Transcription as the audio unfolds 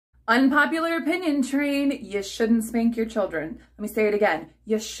Unpopular opinion train, you shouldn't spank your children. Let me say it again.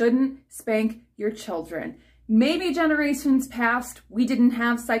 You shouldn't spank your children. Maybe generations past, we didn't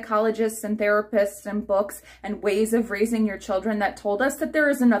have psychologists and therapists and books and ways of raising your children that told us that there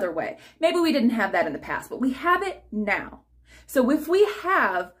is another way. Maybe we didn't have that in the past, but we have it now. So if we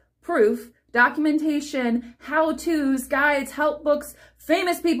have proof, documentation, how-tos, guides, help books,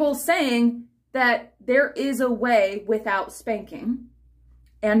 famous people saying that there is a way without spanking,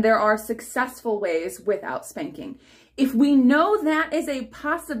 and there are successful ways without spanking. If we know that is a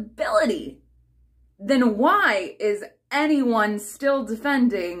possibility, then why is anyone still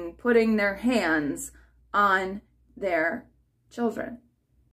defending putting their hands on their children?